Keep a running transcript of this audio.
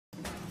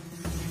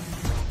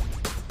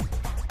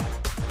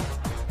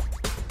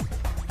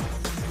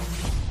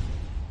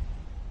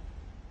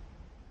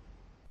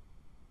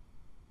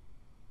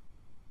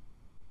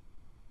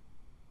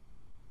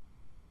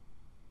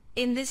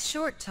In this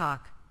short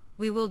talk,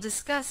 we will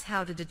discuss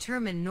how to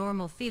determine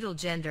normal fetal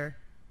gender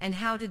and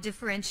how to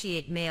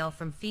differentiate male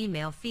from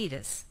female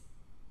fetus.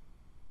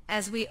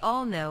 As we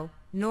all know,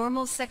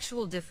 normal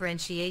sexual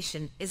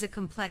differentiation is a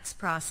complex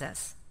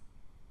process.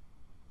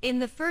 In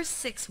the first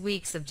 6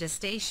 weeks of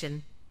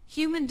gestation,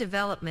 human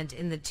development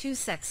in the two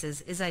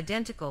sexes is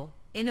identical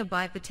in a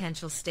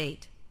bipotential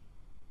state.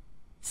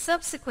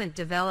 Subsequent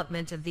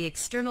development of the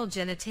external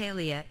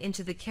genitalia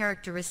into the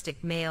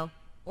characteristic male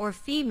or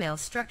female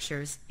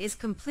structures is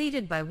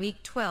completed by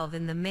week 12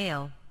 in the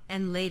male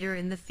and later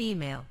in the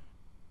female.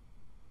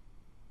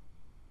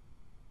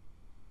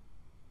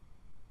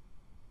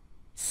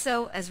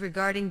 So, as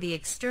regarding the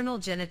external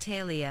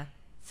genitalia,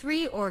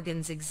 3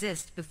 organs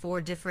exist before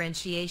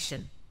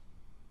differentiation: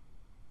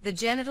 the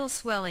genital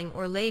swelling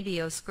or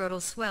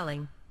labioscrotal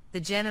swelling, the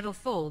genital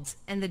folds,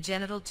 and the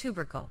genital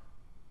tubercle.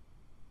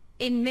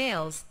 In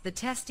males, the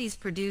testes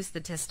produce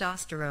the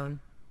testosterone,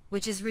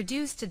 which is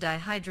reduced to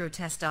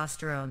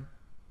dihydrotestosterone.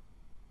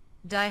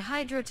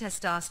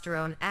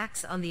 Dihydrotestosterone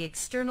acts on the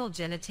external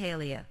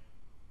genitalia.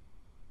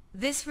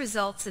 This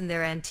results in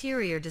their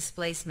anterior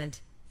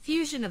displacement,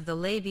 fusion of the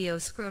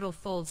labioscrotal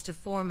folds to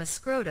form a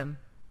scrotum,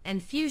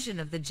 and fusion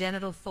of the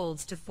genital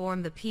folds to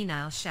form the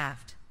penile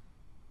shaft.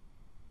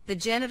 The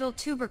genital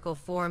tubercle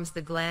forms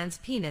the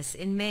glans penis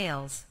in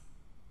males.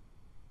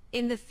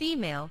 In the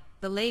female,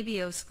 the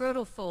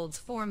labioscrotal folds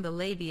form the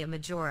labia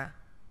majora.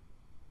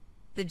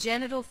 The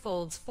genital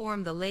folds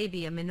form the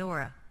labia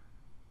minora.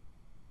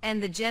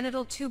 And the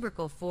genital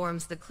tubercle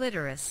forms the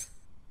clitoris.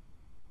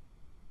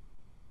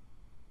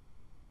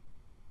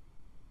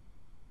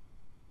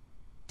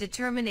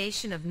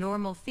 Determination of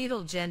normal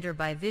fetal gender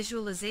by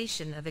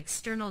visualization of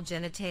external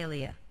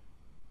genitalia.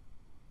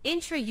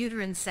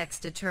 Intrauterine sex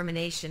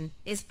determination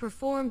is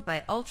performed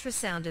by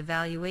ultrasound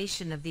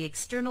evaluation of the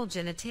external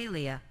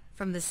genitalia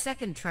from the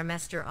 2nd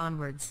trimester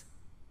onwards.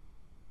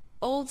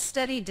 Old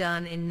study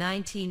done in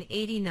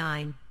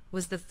 1989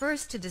 was the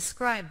first to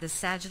describe the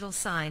sagittal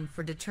sign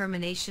for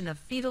determination of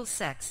fetal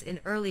sex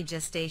in early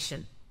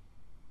gestation,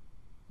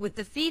 with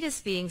the fetus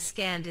being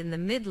scanned in the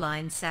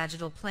midline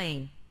sagittal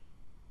plane,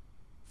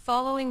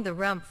 following the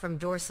rump from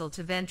dorsal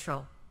to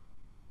ventral.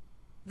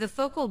 The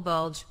focal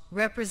bulge,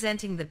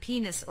 representing the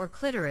penis or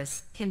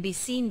clitoris, can be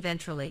seen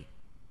ventrally.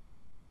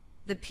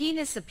 The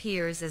penis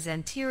appears as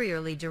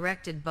anteriorly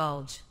directed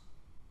bulge,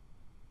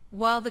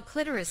 while the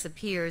clitoris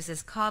appears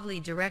as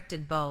caudally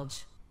directed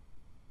bulge.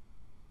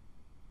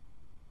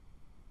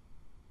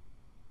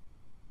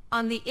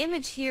 On the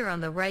image here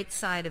on the right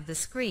side of the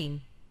screen,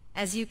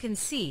 as you can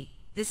see,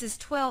 this is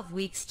 12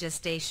 weeks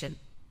gestation.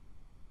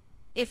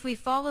 If we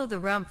follow the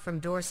rump from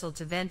dorsal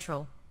to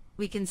ventral,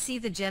 we can see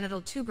the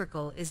genital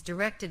tubercle is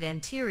directed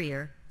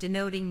anterior,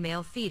 denoting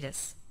male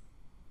fetus.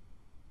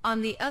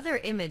 On the other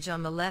image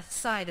on the left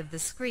side of the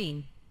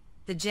screen,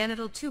 the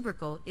genital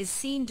tubercle is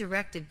seen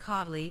directed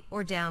caudally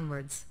or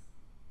downwards,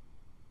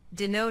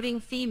 denoting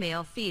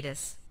female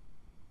fetus.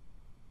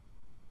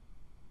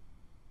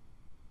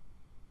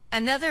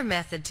 Another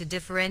method to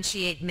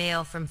differentiate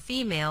male from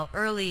female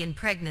early in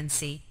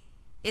pregnancy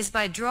is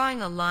by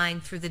drawing a line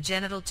through the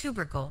genital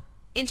tubercle,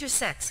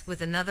 intersects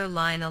with another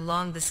line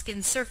along the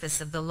skin surface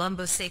of the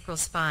lumbosacral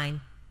spine,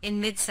 in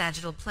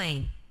mid-sagittal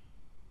plane.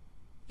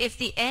 If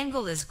the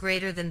angle is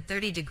greater than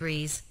 30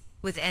 degrees,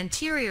 with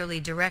anteriorly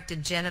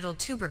directed genital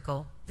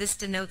tubercle, this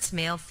denotes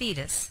male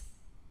fetus.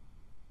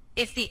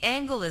 If the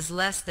angle is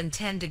less than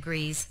 10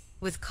 degrees,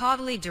 with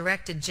caudally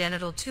directed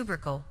genital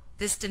tubercle,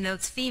 this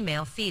denotes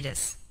female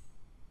fetus.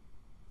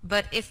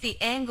 But if the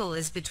angle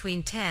is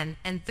between 10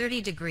 and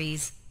 30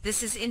 degrees,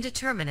 this is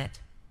indeterminate.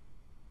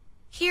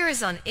 Here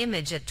is on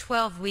image at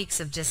 12 weeks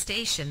of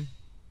gestation.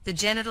 The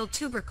genital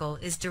tubercle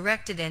is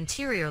directed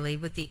anteriorly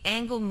with the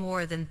angle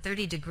more than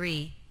 30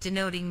 degree,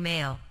 denoting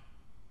male.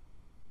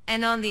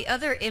 And on the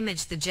other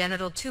image the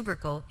genital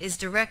tubercle is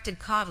directed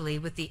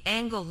caudally with the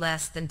angle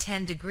less than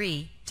 10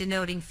 degree,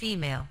 denoting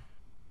female.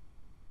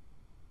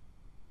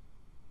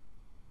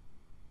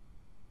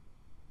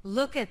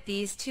 Look at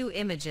these 2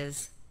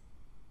 images.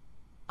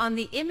 On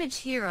the image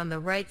here on the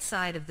right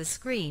side of the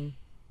screen,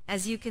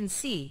 as you can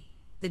see,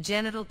 the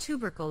genital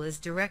tubercle is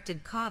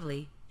directed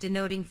caudally,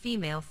 denoting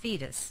female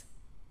fetus.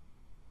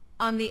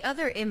 On the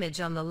other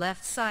image on the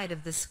left side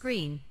of the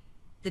screen,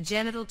 the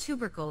genital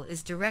tubercle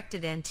is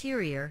directed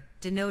anterior,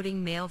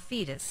 denoting male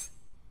fetus.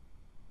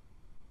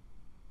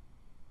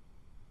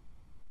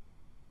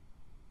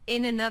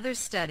 In another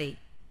study,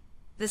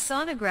 the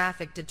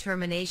sonographic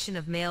determination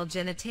of male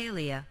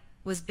genitalia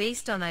was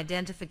based on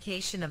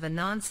identification of a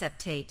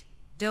non-septate,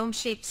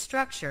 dome-shaped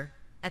structure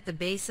at the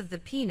base of the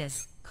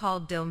penis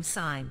called dome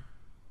sign,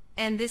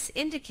 and this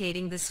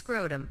indicating the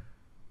scrotum.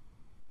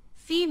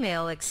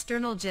 Female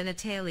external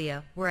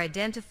genitalia were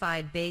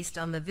identified based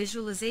on the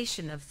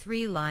visualization of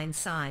 3-line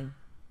sign,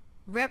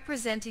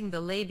 representing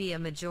the labia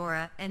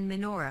majora and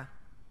minora.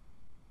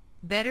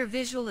 Better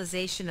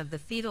visualization of the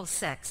fetal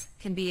sex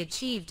can be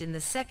achieved in the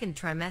 2nd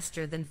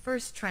trimester than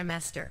 1st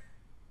trimester,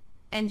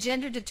 and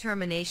gender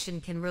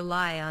determination can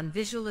rely on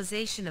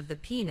visualization of the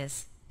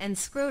penis and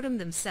scrotum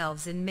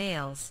themselves in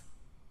males,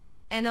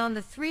 and on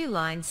the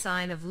 3-line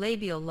sign of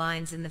labial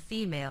lines in the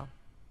female.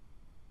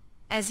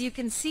 As you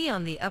can see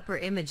on the upper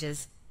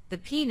images, the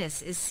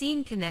penis is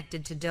seen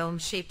connected to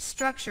dome-shaped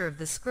structure of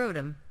the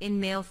scrotum in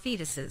male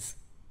fetuses,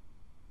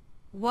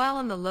 while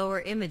on the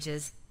lower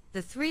images,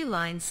 the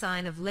 3-line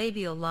sign of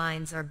labial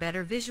lines are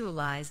better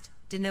visualized,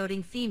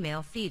 denoting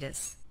female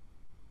fetus.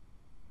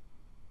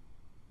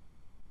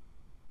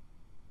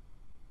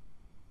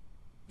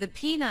 The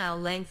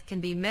penile length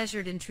can be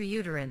measured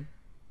intrauterine.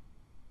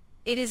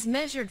 It is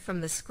measured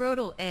from the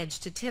scrotal edge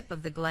to tip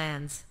of the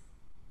glans.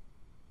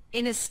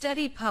 In a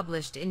study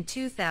published in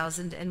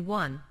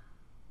 2001,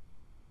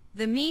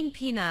 the mean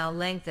penile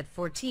length at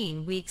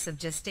 14 weeks of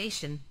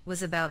gestation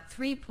was about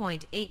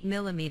 3.8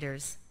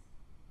 millimeters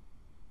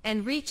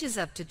and reaches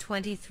up to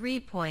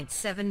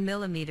 23.7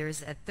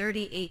 millimeters at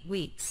 38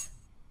 weeks.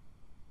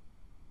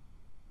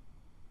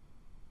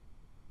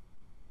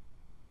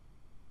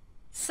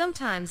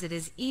 Sometimes it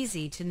is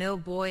easy to know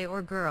boy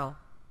or girl,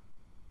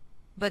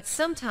 but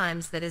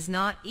sometimes that is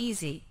not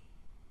easy.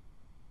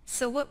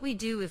 So what we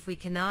do if we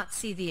cannot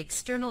see the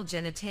external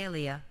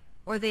genitalia,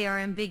 or they are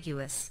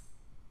ambiguous?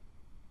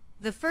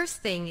 The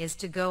first thing is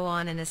to go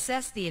on and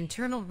assess the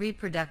internal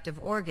reproductive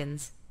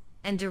organs,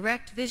 and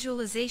direct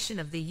visualization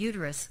of the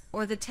uterus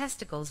or the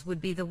testicles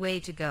would be the way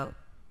to go.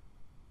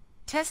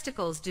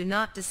 Testicles do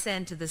not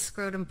descend to the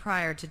scrotum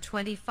prior to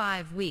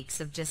 25 weeks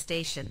of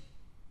gestation.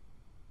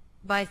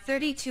 By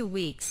 32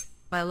 weeks,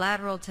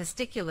 bilateral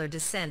testicular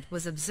descent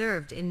was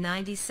observed in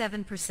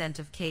 97%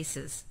 of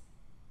cases.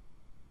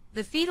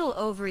 The fetal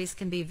ovaries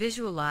can be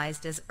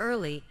visualized as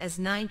early as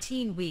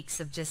 19 weeks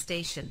of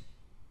gestation.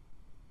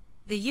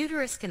 The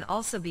uterus can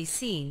also be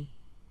seen,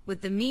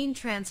 with the mean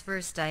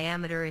transverse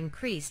diameter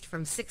increased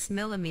from 6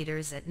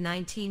 millimeters at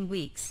 19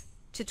 weeks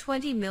to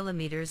 20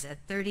 millimeters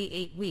at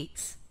 38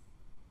 weeks.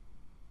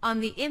 On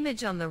the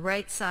image on the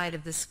right side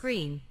of the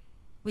screen,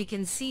 we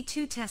can see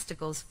 2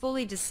 testicles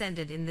fully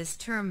descended in this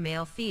term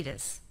male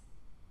fetus.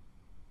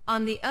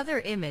 On the other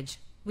image,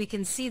 we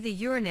can see the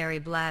urinary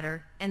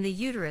bladder, and the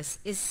uterus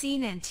is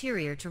seen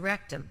anterior to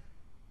rectum,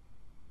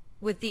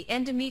 with the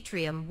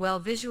endometrium well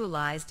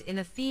visualized in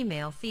a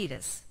female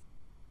fetus.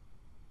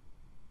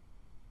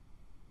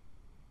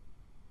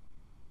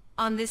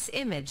 On this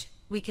image,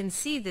 we can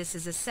see this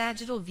is a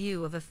sagittal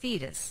view of a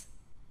fetus.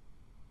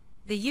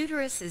 The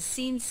uterus is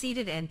seen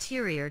seated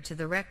anterior to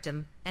the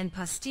rectum and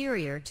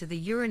posterior to the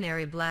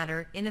urinary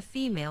bladder in a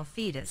female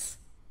fetus.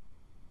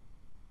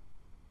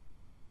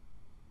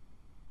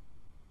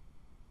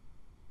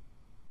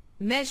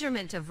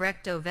 Measurement of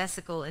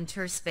rectovesical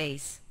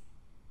interspace.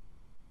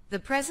 The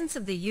presence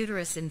of the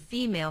uterus in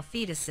female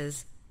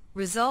fetuses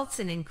results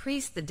in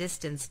increased the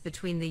distance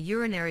between the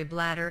urinary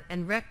bladder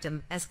and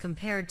rectum as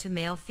compared to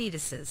male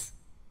fetuses.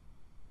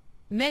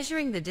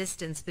 Measuring the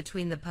distance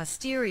between the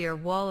posterior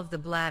wall of the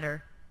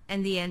bladder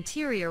and the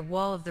anterior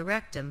wall of the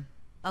rectum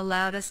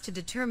allowed us to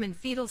determine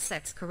fetal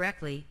sex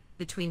correctly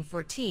between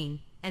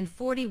 14 and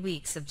 40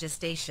 weeks of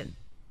gestation.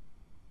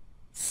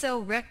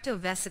 So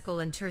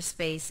rectovesical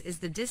interspace is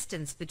the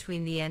distance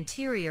between the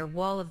anterior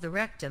wall of the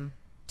rectum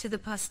to the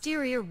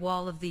posterior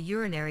wall of the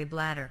urinary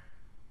bladder.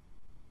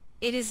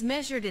 It is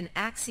measured in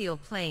axial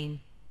plane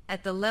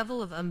at the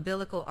level of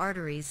umbilical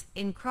arteries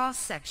in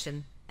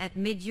cross-section at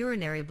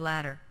mid-urinary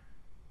bladder.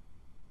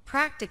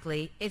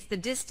 Practically, if the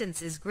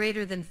distance is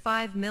greater than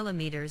 5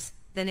 millimeters,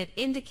 then it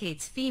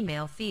indicates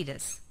female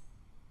fetus.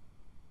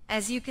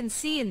 As you can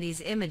see in these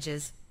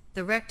images,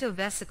 the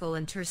rectovesical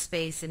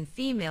interspace in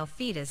female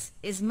fetus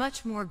is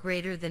much more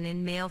greater than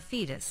in male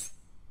fetus.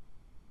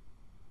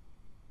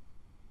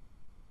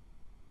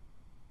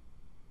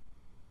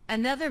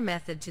 Another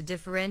method to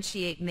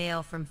differentiate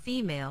male from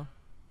female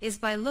is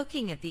by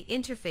looking at the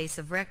interface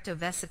of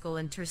rectovesical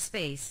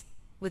interspace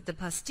with the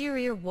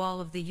posterior wall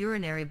of the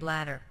urinary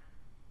bladder.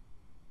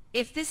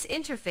 If this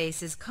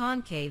interface is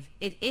concave,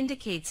 it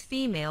indicates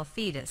female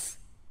fetus.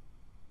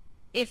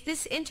 If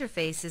this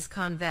interface is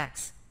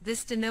convex,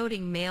 this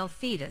denoting male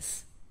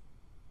fetus.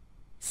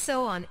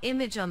 So on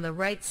image on the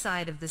right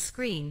side of the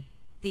screen,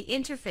 the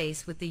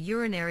interface with the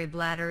urinary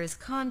bladder is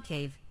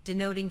concave,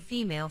 denoting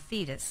female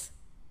fetus.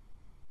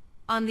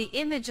 On the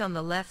image on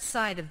the left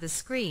side of the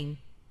screen,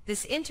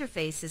 this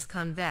interface is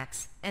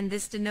convex, and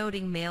this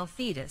denoting male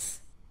fetus.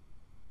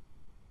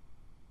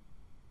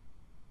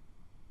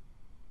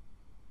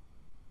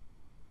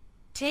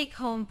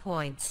 Take-home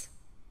points.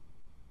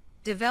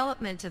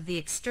 Development of the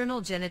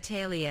external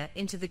genitalia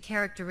into the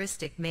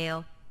characteristic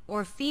male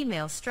or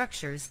female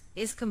structures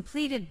is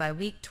completed by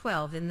week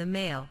 12 in the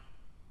male,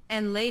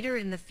 and later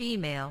in the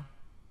female.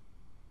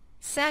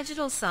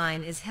 Sagittal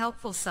sign is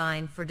helpful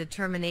sign for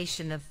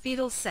determination of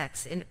fetal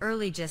sex in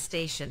early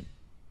gestation.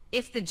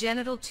 If the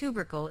genital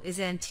tubercle is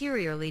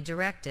anteriorly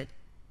directed,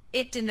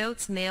 it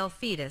denotes male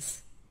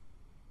fetus.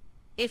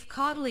 If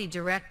caudally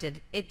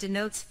directed, it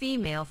denotes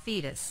female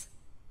fetus.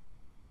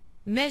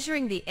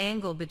 Measuring the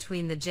angle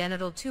between the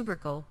genital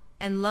tubercle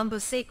and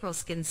lumbosacral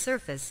skin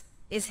surface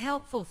is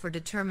helpful for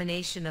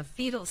determination of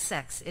fetal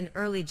sex in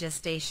early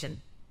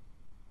gestation.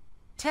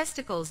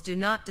 Testicles do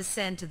not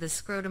descend to the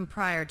scrotum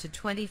prior to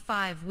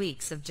 25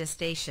 weeks of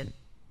gestation,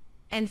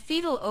 and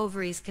fetal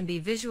ovaries can be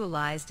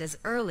visualized as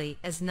early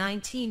as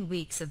 19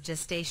 weeks of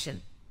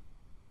gestation.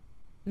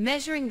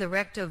 Measuring the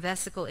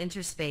rectovesical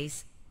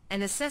interspace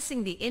and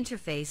assessing the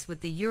interface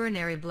with the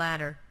urinary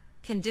bladder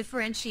can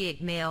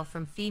differentiate male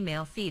from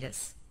female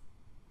fetus.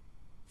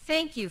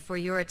 Thank you for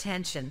your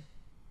attention.